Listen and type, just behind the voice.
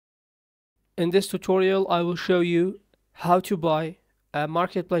In this tutorial, I will show you how to buy a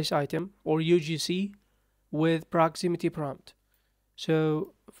marketplace item or UGC with proximity prompt.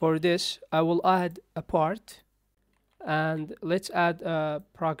 So for this, I will add a part, and let's add a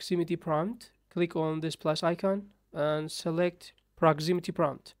proximity prompt. Click on this plus icon and select proximity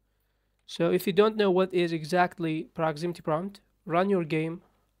prompt. So if you don't know what is exactly proximity prompt, run your game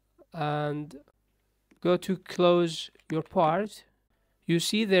and go to close your part. You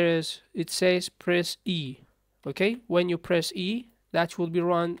see it says press E. Okay, when you press E, that will be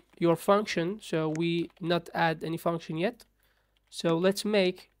run your function. So we not add any function yet. So let's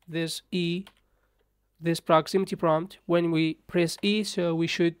make this E, this proximity prompt, when we press E, so we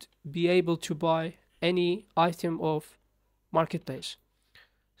should be able to buy any item of marketplace.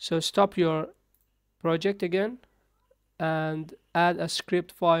 So stop your project again and add a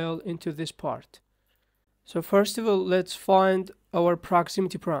script file into this part. So first of all, let's find our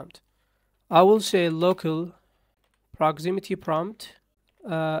proximity prompt. I will say local proximity prompt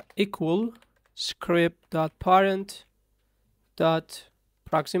equal script.parent dot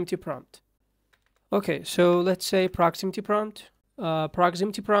proximity prompt. Okay, so let's say proximity prompt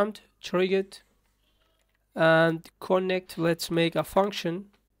triggered and connect. Let's make a function.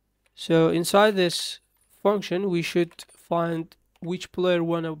 So inside this function, we should find which player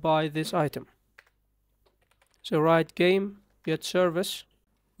wanna buy this item. So write game get service.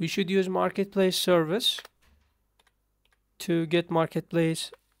 We should use marketplace service to get marketplace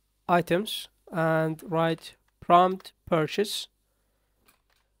items, and write prompt purchase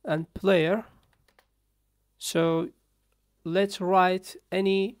and player. So let's write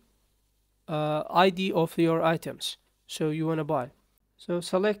any ID of your items so you want to buy. So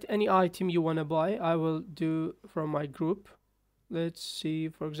select any item you want to buy. I will do from my group. Let's see,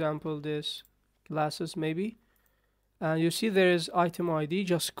 for example, this glasses maybe. And you see there is item ID.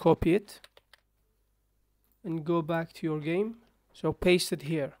 Just copy it and go back to your game. So paste it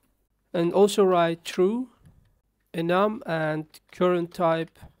here, and also write true enum and current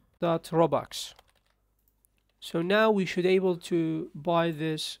type dot Roblox. So now we should able to buy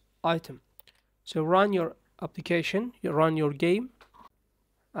this item. So run your application, you run your game,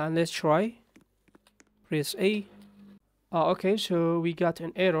 and let's try. Press A. Okay, so we got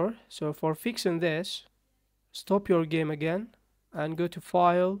an error. So for fixing this, stop your game again and go to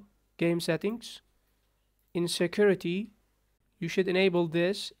File, Game Settings. In Security, you should enable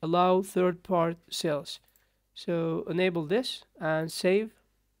this, allow third-party sales. So enable this and save.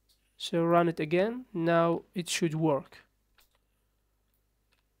 So run it again. Now it should work.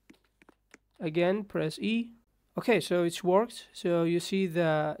 Again, press E. Okay, so it's worked. So you see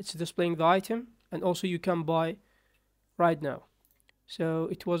it's displaying the item, and also you can buy right now. So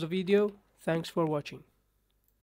it was a video. Thanks for watching.